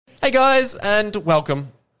Hey guys, and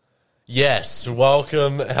welcome. Yes,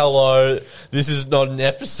 welcome, hello. This is not an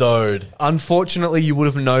episode. Unfortunately, you would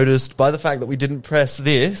have noticed by the fact that we didn't press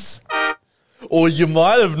this. Or you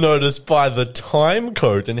might have noticed by the time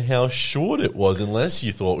code and how short it was, unless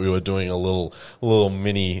you thought we were doing a little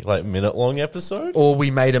mini, minute-long episode. Or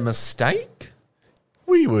we made a mistake.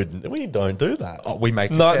 We don't do that. Oh, we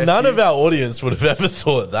make none of our audience would have ever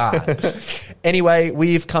thought that. Anyway,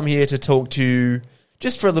 we've come here to talk to you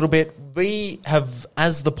just for a little bit. We have,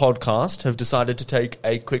 as the podcast, have decided to take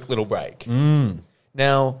a quick little break.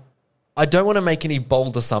 Now, I don't want to make any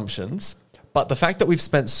bold assumptions, but the fact that we've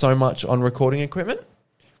spent so much on recording equipment,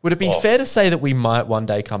 would it be fair to say that we might one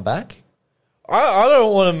day come back? I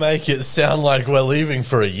don't want to make it sound like we're leaving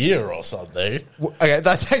for a year or something. Okay,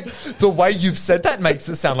 that's the way you've said that makes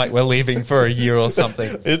it sound like we're leaving for a year or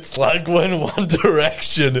something. It's like when One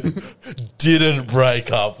Direction didn't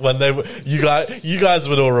break up. You guys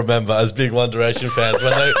would all remember as big One Direction fans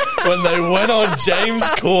when they went on James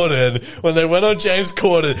Corden. When they went on James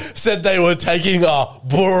Corden, said they were taking a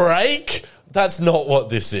break. That's not what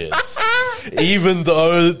this is. Even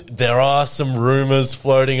though there are some rumors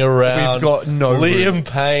floating around. We've got no Liam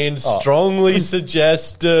Payne strongly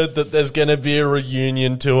suggested that there's going to be a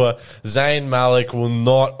reunion tour. Zayn Malik will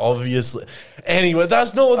not, obviously. Anyway,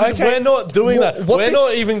 that's not what we're not doing that. We're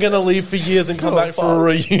not even going to leave for years and come back for a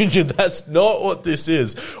reunion. That's not what this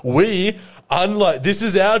is. This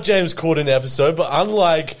is our James Corden episode, but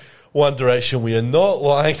unlike One Direction, we are not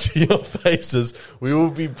lying to your faces. We will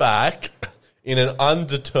be back in an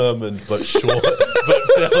undetermined but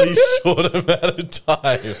fairly short amount of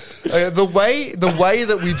time. The way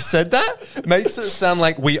that we've said that makes it sound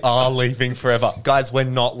like we are leaving forever. Guys, we're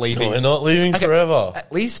not leaving. We're not leaving forever.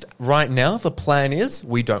 At least right now, the plan is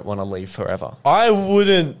we don't want to leave forever. I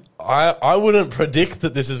wouldn't predict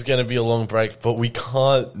that this is going to be a long break, but we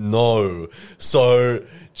can't know. So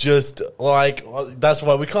just that's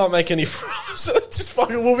why we can't make any promises.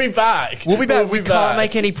 We'll be back. We'll be back. We can't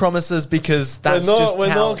make any promises because we're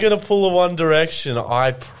not going to pull a One Direction.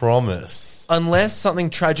 I promise. Unless something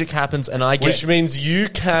tragic happens and which means you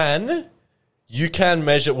can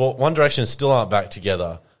measure. Well, One Direction still aren't back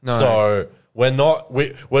together. No. So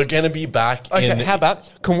we're going to be back. Okay, how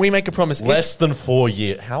about, can we make a promise? Less than 4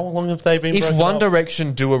 years. How long have they been? If One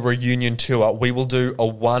Direction do a reunion tour, we will do a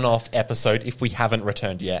one-off episode if we haven't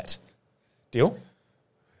returned yet. Deal?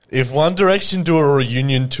 If One Direction do a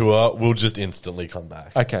reunion tour, we'll just instantly come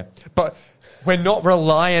back. Okay, but we're not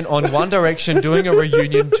reliant on One Direction doing a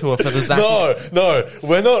reunion tour for the Zac. No,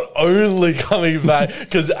 we're not only coming back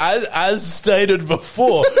because, as stated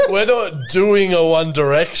before, we're not doing a One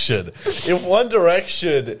Direction. If One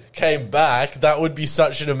Direction came back, that would be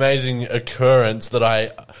such an amazing occurrence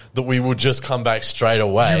that we would just come back straight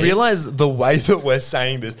away. You realise the way that we're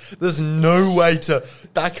saying this, there's no way to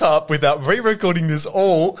back up without re-recording this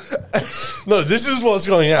all. No, this is what's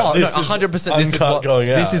going out. This 100%.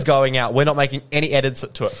 This is going out. We're not making any edits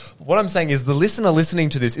to it. What I'm saying is the listener listening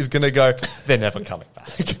to this is going to go, they're never coming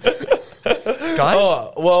back. Guys?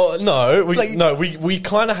 Oh, well, no. We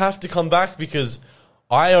kind of have to come back because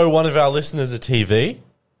I owe one of our listeners a TV.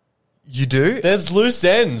 You do? There's loose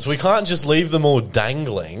ends. We can't just leave them all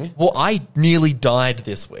dangling. Well, I nearly died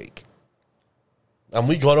this week. And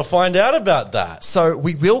we got to find out about that. So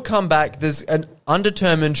we will come back. There's an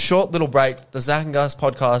undetermined short little break the Zac and Gus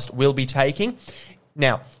podcast will be taking.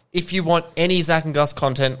 Now, if you want any Zac and Gus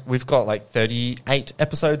content, we've got 38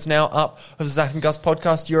 episodes now up of Zac and Gus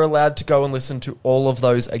podcast. You're allowed to go and listen to all of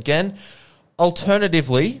those again.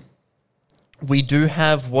 Alternatively, we do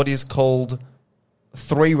have what is called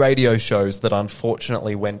 3 radio shows that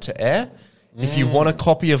unfortunately went to air. If you want a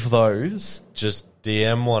copy of those, just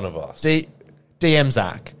DM one of us. DM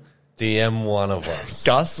Zac. DM one of us.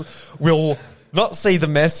 Gus will not see the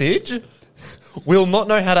message. Will not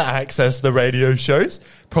know how to access the radio shows.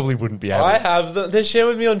 Probably wouldn't be able. I have them. They're shared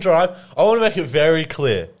with me on Drive. I want to make it very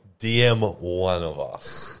clear. DM one of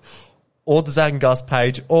us. Or the Zac and Gus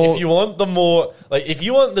page. Or if you want the more, if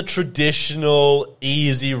you want the traditional,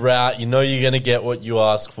 easy route, you know you're going to get what you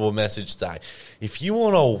ask for, message Zac. If you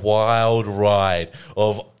want a wild ride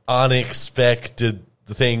of unexpected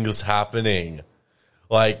things happening,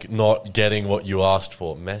 not getting what you asked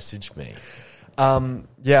for, message me.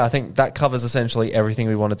 Yeah, I think that covers essentially everything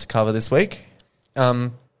we wanted to cover this week.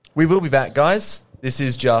 We will be back, guys. This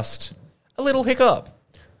is just a little hiccup.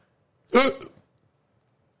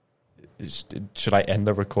 Should I end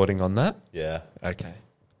the recording on that? Yeah. Okay.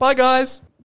 Bye, guys.